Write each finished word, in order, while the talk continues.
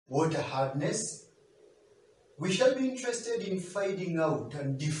water hardness, we shall be interested in finding out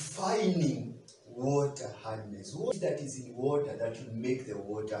and defining water hardness. What that is in water that will make the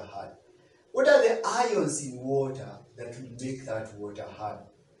water hard? What are the ions in water that will make that water hard?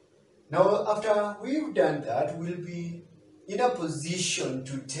 Now, after we've done that, we'll be in a position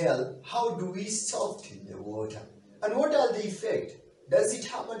to tell how do we soften the water and what are the effects. Does it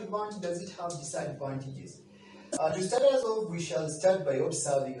have advantages? Does it have disadvantages? To start us off, we shall start by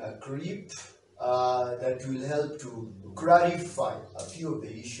observing a clip that will help to clarify a few of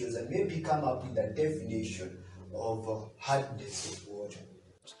the issues and maybe come up with a definition of hardness of water.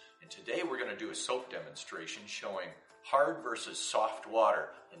 And today we're going to do a soap demonstration showing hard versus soft water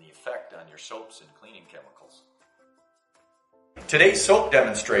and the effect on your soaps and cleaning chemicals. Today's soap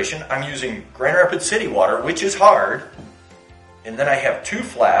demonstration, I'm using Grand Rapids City water, which is hard, and then I have 2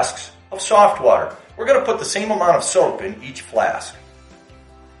 flasks of soft water. We're going to put the same amount of soap in each flask.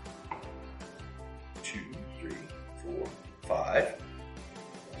 2, 3, 4, 5.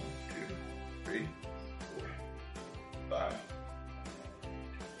 1, 2, 3, 4, 5.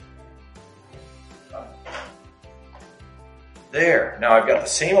 5. There. Now I've got the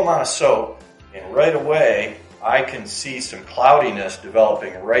same amount of soap, and right away I can see some cloudiness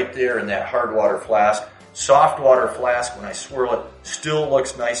developing right there in that hard water flask. Soft water flask, when I swirl it, still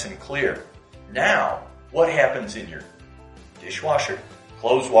looks nice and clear. Now, what happens in your dishwasher,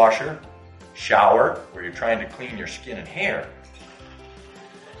 clothes washer, shower, where you're trying to clean your skin and hair?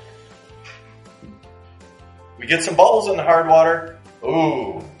 We get some bubbles in the hard water.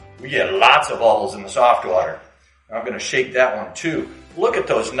 Ooh, we get lots of bubbles in the soft water. I'm going to shake that one too. Look at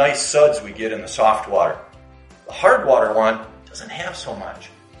those nice suds we get in the soft water. The hard water one doesn't have so much,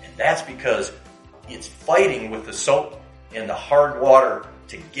 and that's because it's fighting with the soap and the hard water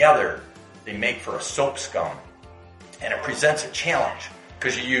together. They make for a soap scum, and it presents a challenge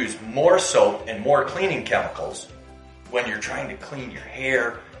because you use more soap and more cleaning chemicals when you're trying to clean your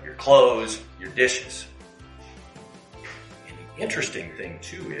hair, your clothes, your dishes. And the interesting thing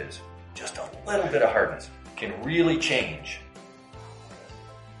too is just a little bit of hardness can really change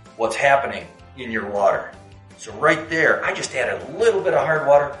what's happening in your water. So right there, I just added a little bit of hard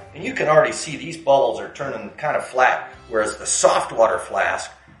water, and you can already see these bubbles are turning kind of flat, whereas the soft water flask,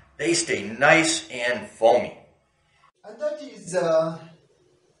 they stay nice and foamy. And that is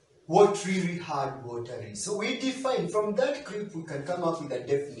what really hard water is. So we define, from that clip we can come up with a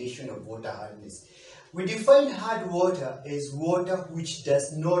definition of water hardness. We define hard water as water which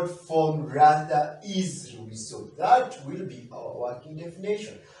does not form rather easily with soap. That will be our working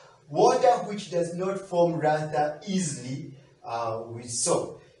definition. Water which does not form rather easily with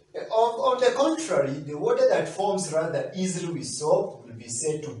soap. On the contrary, the water that forms rather easily with soap will be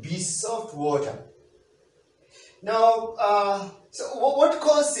said to be soft water. Now, so what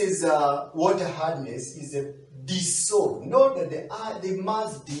causes water hardness is a dissolve. Note that they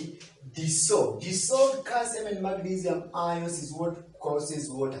must be dissolved. Dissolved calcium and magnesium ions is what causes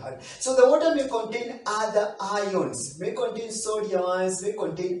water hardness. So the water may contain other ions, may contain sodium ions, may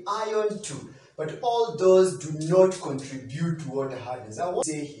contain iron too. But all those do not contribute to water hardness. I want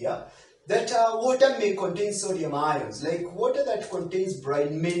to say here that water may contain sodium ions, like water that contains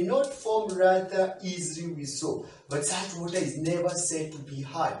brine may not form rather easily with soap, but such water is never said to be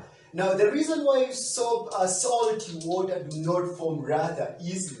hard. Now, the reason why salty water do not form rather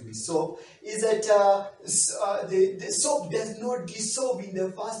easily with soap is that the soap does not dissolve in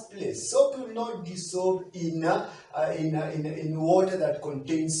the first place. Soap will not dissolve in water that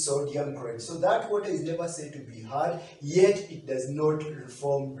contains sodium chloride. So that water is never said to be hard, yet it does not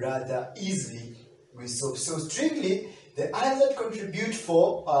form rather easily with soap. So strictly, the ions that contribute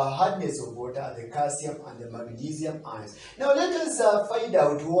for hardness of water are the calcium and the magnesium ions. Now let us find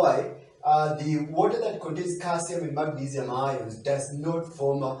out why the water that contains calcium and magnesium ions does not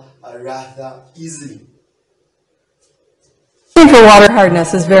form rather easily. For water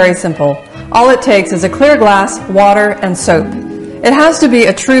hardness is very simple. All it takes is a clear glass, water, and soap. It has to be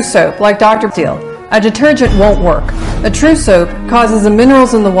a true soap, like Dr. Steel. A detergent won't work. A true soap causes the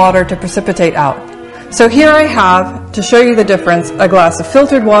minerals in the water to precipitate out. So here I have, to show you the difference, a glass of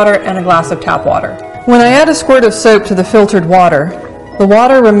filtered water and a glass of tap water. When I add a squirt of soap to the filtered water, the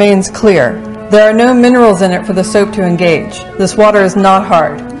water remains clear. There are no minerals in it for the soap to engage. This water is not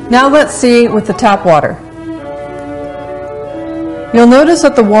hard. Now let's see with the tap water. You'll notice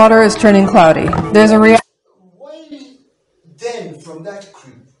that the water is turning cloudy. There's a reaction. Why then, from that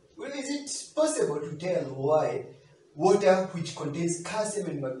clip, is it possible to tell why water which contains calcium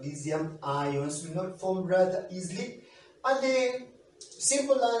and magnesium ions will not form rather easily? And the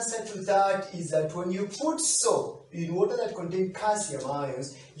Simple answer to that is that when you put soap in water that contains calcium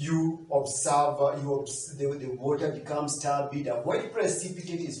ions, you observe the water becomes turbid. A white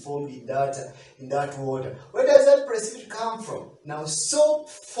precipitate is formed in that water. Where does that precipitate come from? Now, soap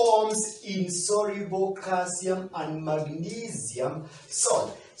forms insoluble calcium and magnesium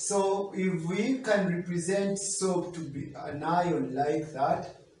salt. So, if we can represent soap to be an ion like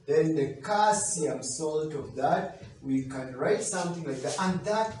that, then the calcium salt of that, we can write something like that, and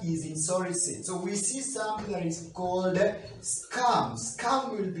that is in solid state. So we see something that is called scum.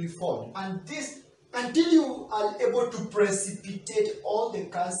 Scum will be formed, and this, until you are able to precipitate all the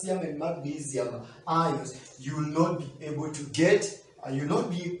calcium and magnesium ions, you will not be able to get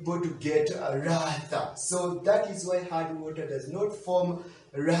rather. So that is why hard water does not form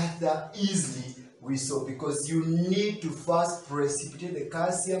rather easily with soap, because you need to first precipitate the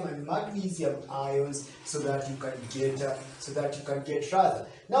calcium and magnesium ions so that you can get rather.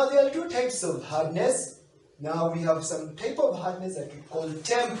 Now there are two types of hardness. Now we have some type of hardness that we call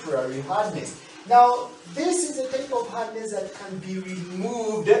temporary hardness. Now this is a type of hardness that can be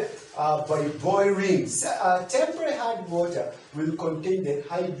removed by boiling. Temporary hard water will contain the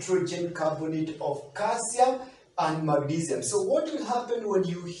hydrogen carbonate of calcium and magnesium. So what will happen when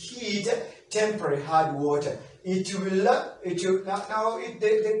you heat temporary hard water? The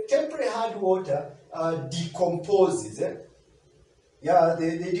temporary hard water decomposes. They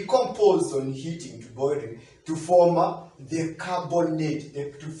decompose on heating to boiling to form the carbonate.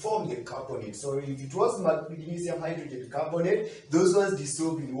 To form the carbonate. So if it was magnesium hydrogen carbonate, those ones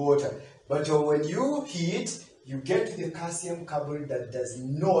dissolve in water. But when you heat, you get the calcium carbonate that does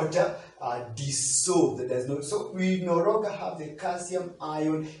not dissolve. So we no longer have the calcium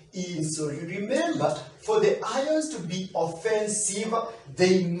ion in. So remember, for the ions to be offensive,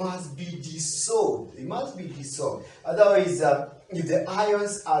 they must be dissolved. Otherwise, if the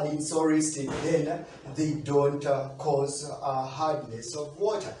ions are in solid state, then they don't cause hardness of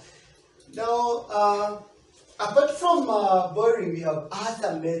water. Now, apart from boiling, we have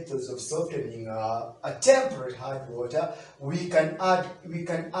other methods of softening a temperate hard water. We can add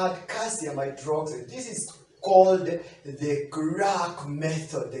calcium hydroxide. This is called the crack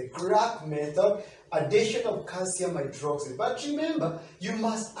method. The crack method, addition of calcium hydroxide. But remember, you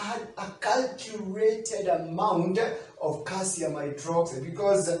must add a calculated amount of calcium hydroxide,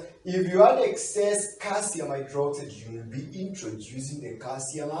 because if you add excess calcium hydroxide, you will be introducing the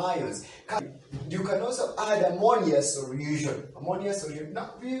calcium ions. You can also add ammonia solution.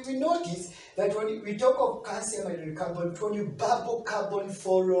 Now, we notice that when we talk of calcium hydrocarbonate, when you bubble carbon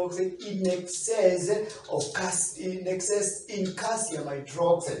 4 oxide in excess in calcium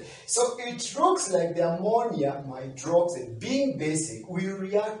hydroxide. So it looks like the ammonia hydroxide, being basic, will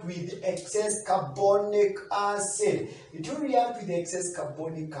react with excess carbonic acid. It will react with the excess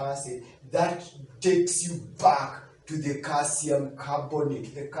carbonic acid that takes you back to the calcium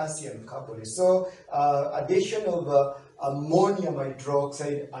carbonate. So addition of ammonium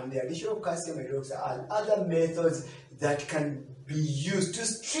hydroxide and the addition of calcium hydroxide are other methods that can be used to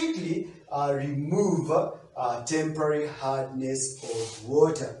strictly remove temporary hardness of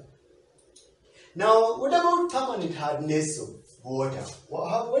water. Now, what about permanent hardness of water?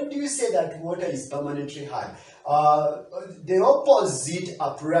 When do you say that water is permanently hard? The opposite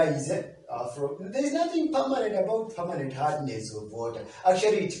applies. There's nothing permanent about permanent hardness of water.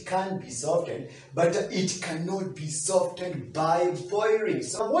 Actually, it can be softened, but it cannot be softened by boiling.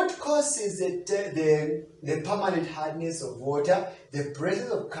 So what causes the permanent hardness of water? The presence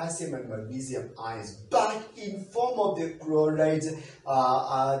of calcium and magnesium ions, but in form of the chlorides,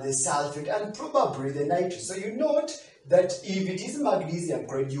 the sulfate, and probably the nitrogen. So you note that if it is magnesium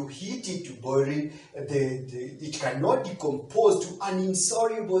chloride, you heat it to boiling, it cannot decompose to an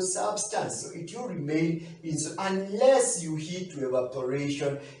insoluble substance. So it will remain unless you heat to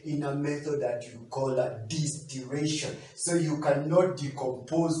evaporation in a method that you call a distillation. So you cannot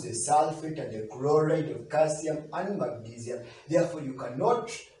decompose the sulfate and the chloride of calcium and magnesium. Therefore, you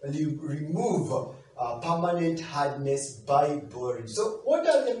cannot remove permanent hardness by boiling. So what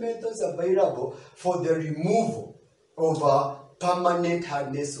are the methods available for the removal of permanent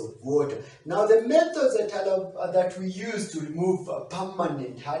hardness of water? Now, the methods that we use to remove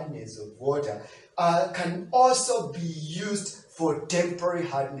permanent hardness of water can also be used for temporary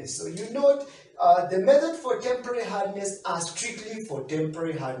hardness. So you note the method for temporary hardness are strictly for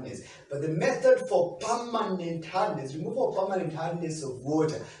temporary hardness, but the method for permanent hardness, removal of permanent hardness of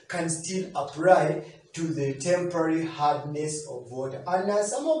water, can still apply to the temporary hardness of water. And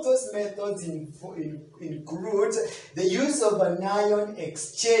some of those methods include the use of an ion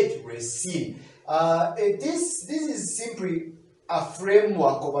exchange resin. This is simply a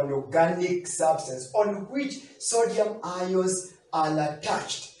framework of an organic substance on which sodium ions are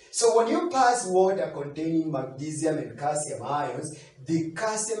attached. So when you pass water containing magnesium and calcium ions, the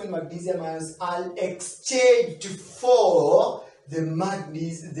calcium and magnesium ions are exchanged for the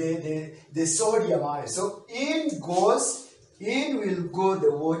sodium ions. So in will go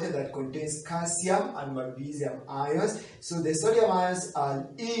the water that contains calcium and magnesium ions. So the sodium ions are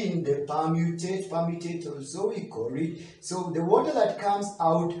in the permutate also we call it. So the water that comes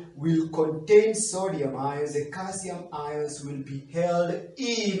out will contain sodium ions. The calcium ions will be held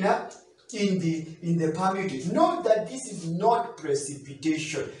in the permutate. Note that this is not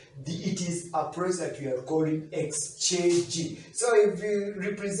precipitation. It is a process that we are calling exchanging. So if we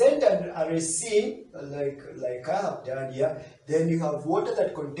represent a resin like I have done here, then you have water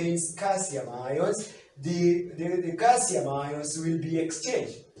that contains calcium ions. The calcium ions will be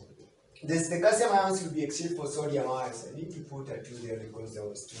exchanged. The calcium ions will be exchanged for sodium ions. I need to put a 2 there because there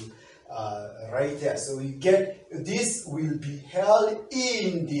was 2 right there. So we get this will be held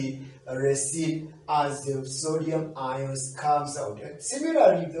in the resin as the sodium ions comes out. And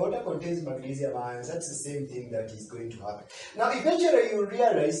similarly, if the water contains magnesium ions, that's the same thing that is going to happen. Now, eventually you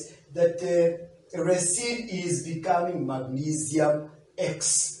realize that the resin is becoming magnesium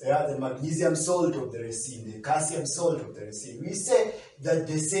X, the magnesium salt of the resin, the calcium salt of the resin. We say that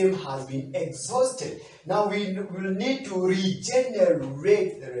the same has been exhausted. Now we will need to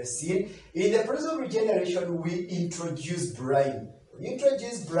regenerate the resin. In the process of regeneration, we introduce brine.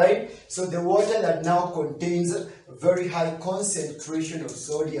 Introduce brine, so the water that now contains a very high concentration of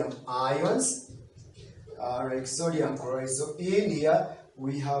sodium ions, like sodium chloride. So in here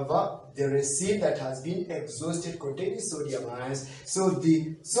we have the resin that has been exhausted containing sodium ions. So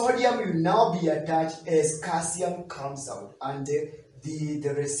the sodium will now be attached as calcium comes out, and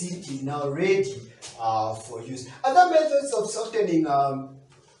the resin is now ready for use. Other methods of softening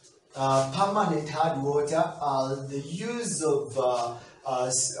permanent hard water are the use of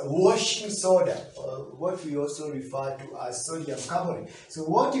washing soda, what we also refer to as sodium carbonate. So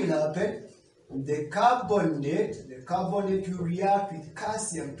what will happen? The carbonate will react with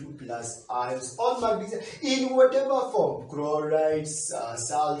calcium 2 plus ions or magnesium in whatever form, chlorides,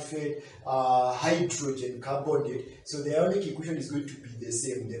 sulfate, hydrogen carbonate. So the ionic equation is going to be the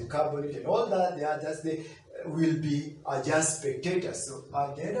same. The carbonate and all that, the others, they will be just spectators. So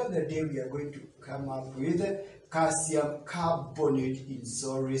at the end of the day, we are going to come up with calcium carbonate in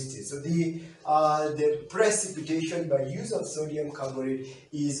solid state. So the precipitation by use of sodium carbonate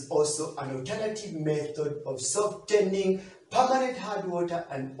is also an alternative method of softening permanent hard water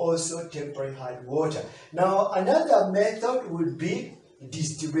and also temporary hard water. Now another method would be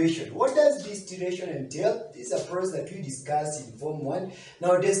distillation. What does distillation entail? This is a process that we discussed in Form 1.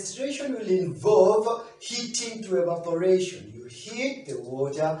 Now distillation will involve heating to evaporation. You heat the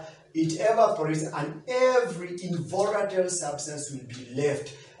water, it evaporates, and every involatile substance will be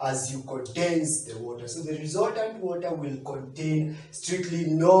left as you condense the water. So the resultant water will contain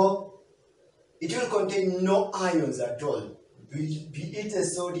it will contain no ions at all. Be it the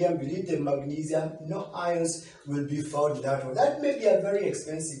sodium, be it the magnesium, no ions will be found in that one. That may be a very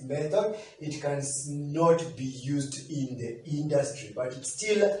expensive method. It can not be used in the industry, but it's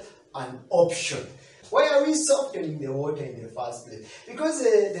still an option. Why are we softening the water in the first place? Because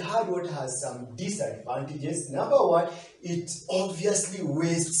the hard water has some disadvantages. Number one, it obviously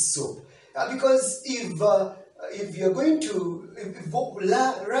wastes soap. Because if you're going to, if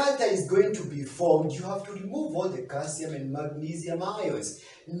rather is going to be formed, you have to remove all the calcium and magnesium ions.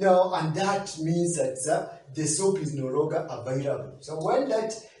 Now, and that means that the soap is no longer available. So when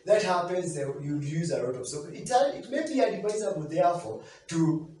that happens, you use a lot of soap. It may be advisable, therefore,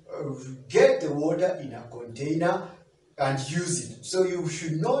 to get the water in a container and use it. So you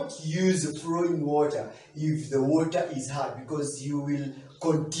should not use flowing water if the water is hard, because you will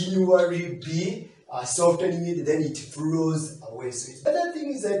continually be softening it, then it flows away. So the other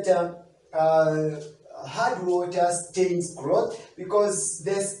thing is that hard water stains cloth because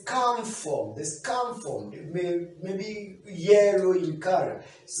the scum form, it may be yellow in color.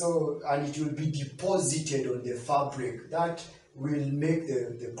 So, and it will be deposited on the fabric. That will make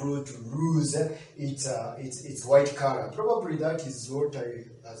the cloth lose its white color. Probably that is what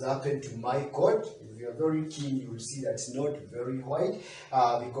has happened to my coat. If you are very keen, you will see that it's not very white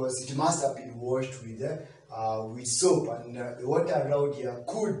because it must have been washed with soap, and the water around here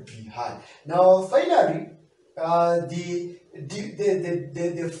could be hard. Now, finally, the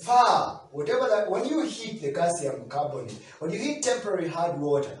fur whatever that, when you heat the calcium carbonate, when you heat temporary hard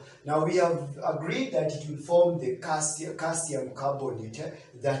water, now we have agreed that it will form the calcium carbonate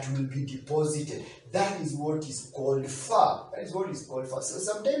that will be deposited. That is what is called far. That is what is called far. So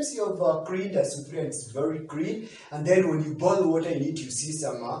sometimes you have cleaned a sufuria and it's very clean, and then when you boil water in it, you see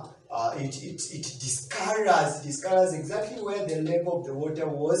some it discolors exactly where the level of the water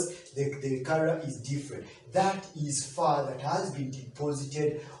was. The color is different. That is far that has been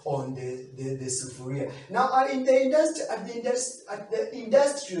deposited on the sufuria. Now, at the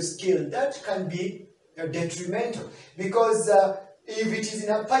industrial scale, that can be detrimental, because if it is in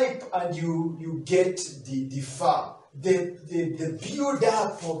a pipe and you get the far, the build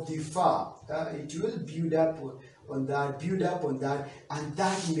up of the far, it will build up on that, and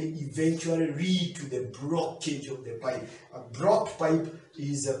that may eventually lead to the blockage of the pipe. A blocked pipe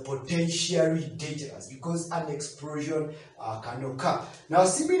is potentially dangerous because an explosion can occur. Now,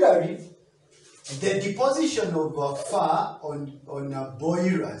 similarly, the deposition of far on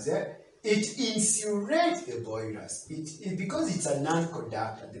boilers, it insulates the boilers. Because it's a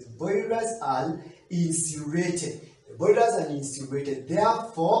non-conductor, the boilers are insulated. The boilers are insulated.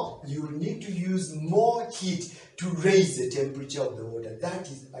 Therefore, you need to use more heat to raise the temperature of the water. That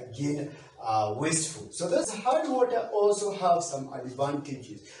is again wasteful. So those hard water also have some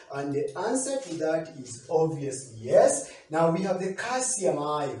advantages, and the answer to that is obviously yes. Now we have the calcium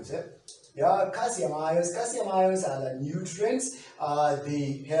ions. Calcium ions. Calcium ions are the nutrients.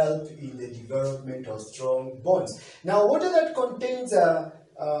 They help in the development of strong bonds. Now, water that contains the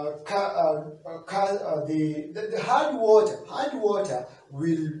hard water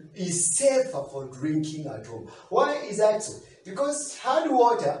is safer for drinking at home. Why is that so? Because hard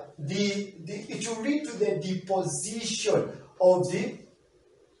water, it will lead to the deposition of the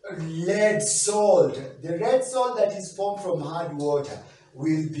lead salt. The lead salt that is formed from hard water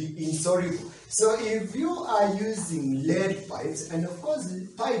will be insoluble. So if you are using lead pipes, and of course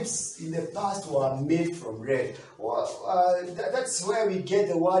pipes in the past were made from lead, that's where we get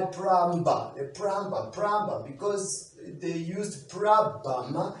the word plumber, because they used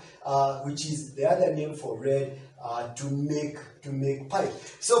plumber, which is the other name for lead, to make pipe.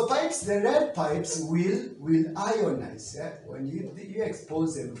 So pipes, the lead pipes will ionize. When you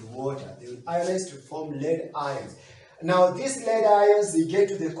expose them to water, they will ionize to form lead ions. Now, these lead ions, they get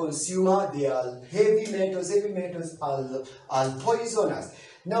to the consumer, they are heavy metals. Heavy metals are poisonous.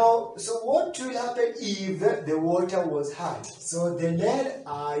 Now, so what will happen if the water was hard? So the lead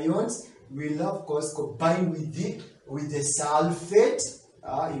ions will, of course, combine with the sulfate,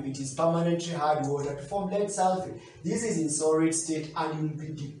 if it is permanently hard water, to form lead sulfate. This is in solid state and will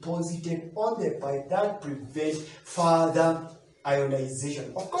be deposited on the pipe. That prevents further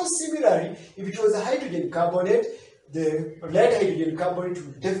ionization. Of course, similarly, if it was a hydrogen carbonate, the lead hydrogen carbonate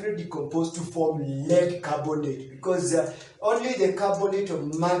will definitely decompose to form lead carbonate, because only the carbonate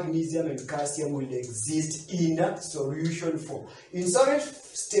of magnesium and calcium will exist in solution form. In solid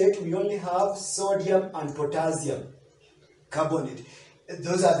state, we only have sodium and potassium carbonate.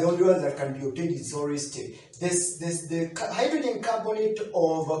 Those are the only ones that can be obtained in solid state. The hydrogen carbonate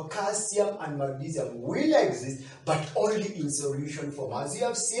of calcium and magnesium will exist, but only in solution form. As you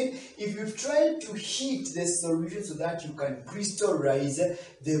have seen, if you try to heat the solution so that you can crystallize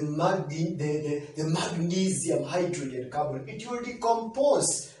the magnesium hydrogen carbonate, it will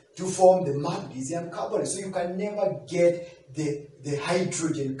decompose to form the magnesium carbonate. So you can never get the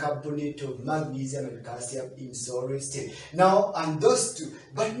hydrogen carbonate of magnesium and calcium in solid state. Now, and those two.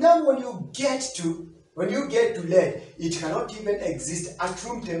 But now when you get to lead, it cannot even exist at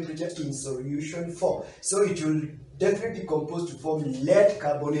room temperature in solution form. So it will definitely decompose to form lead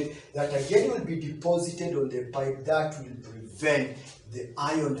carbonate that again will be deposited on the pipe. That will prevent the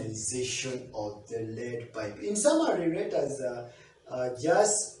ionization of the lead pipe. In summary, let us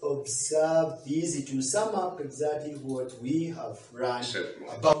just observe this. It will sum up exactly what we have learned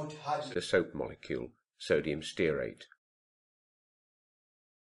about hardness. The soap molecule, sodium stearate.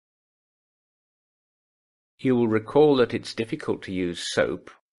 You will recall that it's difficult to use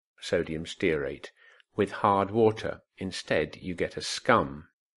soap, sodium stearate, with hard water. Instead, you get a scum.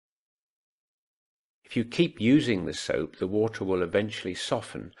 If you keep using the soap, the water will eventually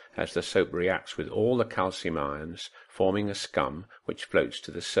soften as the soap reacts with all the calcium ions, forming a scum which floats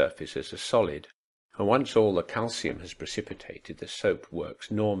to the surface as a solid. And once all the calcium has precipitated, the soap works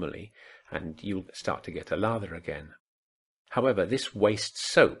normally and you'll start to get a lather again. However, this wastes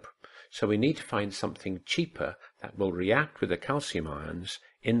soap, so we need to find something cheaper that will react with the calcium ions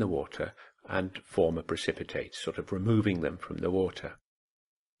in the water and form a precipitate, sort of removing them from the water.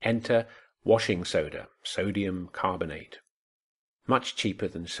 Enter washing soda, sodium carbonate. Much cheaper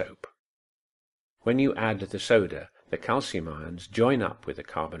than soap. When you add the soda, the calcium ions join up with the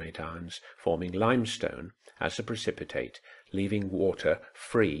carbonate ions, forming limestone as a precipitate, leaving water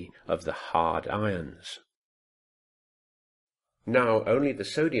free of the hard ions. Now only the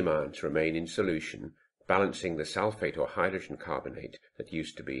sodium ions remain in solution, balancing the sulfate or hydrogen carbonate that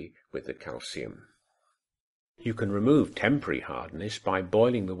used to be with the calcium. You can remove temporary hardness by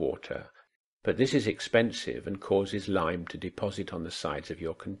boiling the water, but this is expensive and causes lime to deposit on the sides of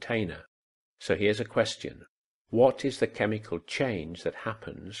your container. So here's a question. What is the chemical change that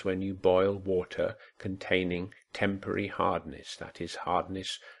happens when you boil water containing temporary hardness, that is,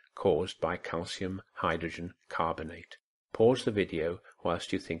 hardness caused by calcium hydrogen carbonate? Pause the video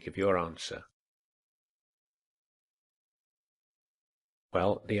whilst you think of your answer.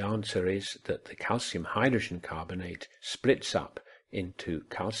 Well, the answer is that the calcium hydrogen carbonate splits up into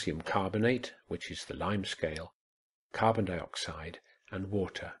calcium carbonate, which is the lime scale, carbon dioxide, and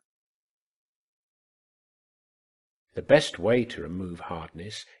water. The best way to remove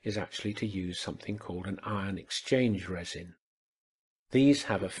hardness is actually to use something called an ion exchange resin. These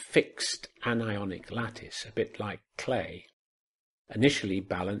have a fixed anionic lattice, a bit like clay, initially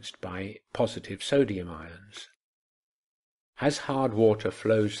balanced by positive sodium ions. As hard water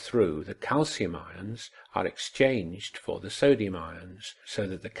flows through, the calcium ions are exchanged for the sodium ions, so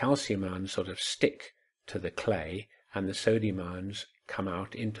that the calcium ions sort of stick to the clay and the sodium ions come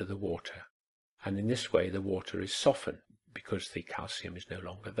out into the water. And in this way the water is softened because the calcium is no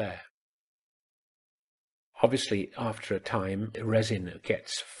longer there. Obviously, after a time, the resin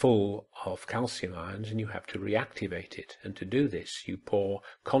gets full of calcium ions and you have to reactivate it. And to do this, you pour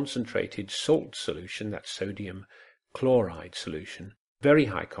concentrated salt solution, that's sodium chloride solution, very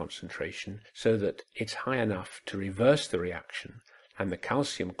high concentration, so that it's high enough to reverse the reaction, and the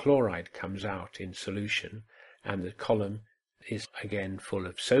calcium chloride comes out in solution, and the column is again full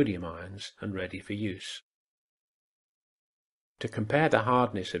of sodium ions and ready for use. To compare the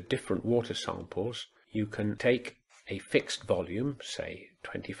hardness of different water samples, you can take a fixed volume, say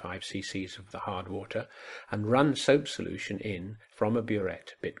 25 cc's of the hard water, and run soap solution in from a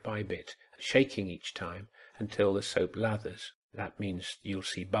burette bit by bit, shaking each time until the soap lathers. That means you'll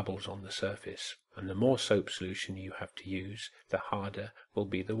see bubbles on the surface, and the more soap solution you have to use, the harder will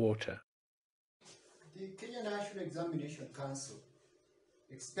be the water. The Kenya National Examination Council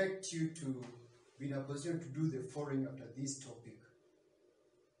expect you to be in a position to do the following after this topic.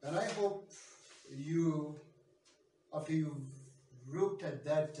 And I hope you, after you've looked at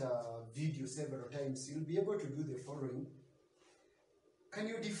that video several times, you'll be able to do the following. Can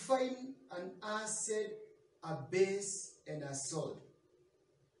you define an acid, a base, and a salt?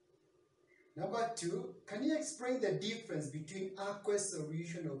 Number two, can you explain the difference between aqueous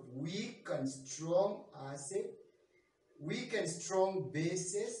solution of weak and strong acid, weak and strong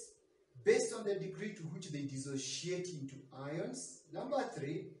bases, based on the degree to which they dissociate into ions? Number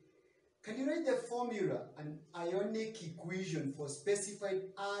three, can you write the formula, an ionic equation for specified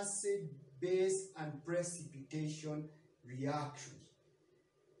acid, base, and precipitation reactions?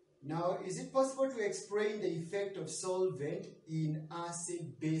 Now, is it possible to explain the effect of solvent in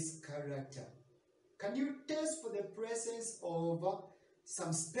acid-base character? Can you test for the presence of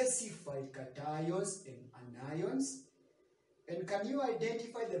some specified cations and anions? And can you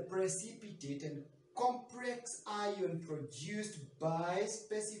identify the precipitate and complex ion produced by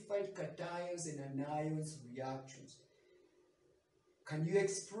specified cations and anions reactions? Can you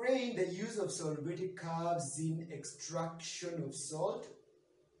explain the use of solvatic curves in extraction of salt?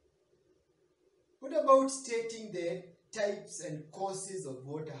 What about stating the types and causes of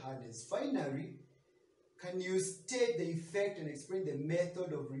water hardness? Finally, can you state the effect and explain the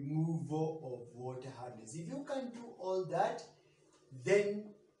method of removal of water hardness? If you can do all that, then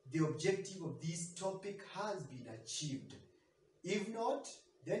the objective of this topic has been achieved. If not,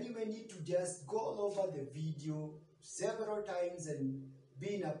 then you may need to just go over the video several times and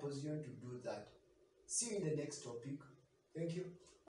be in a position to do that. See you in the next topic. Thank you.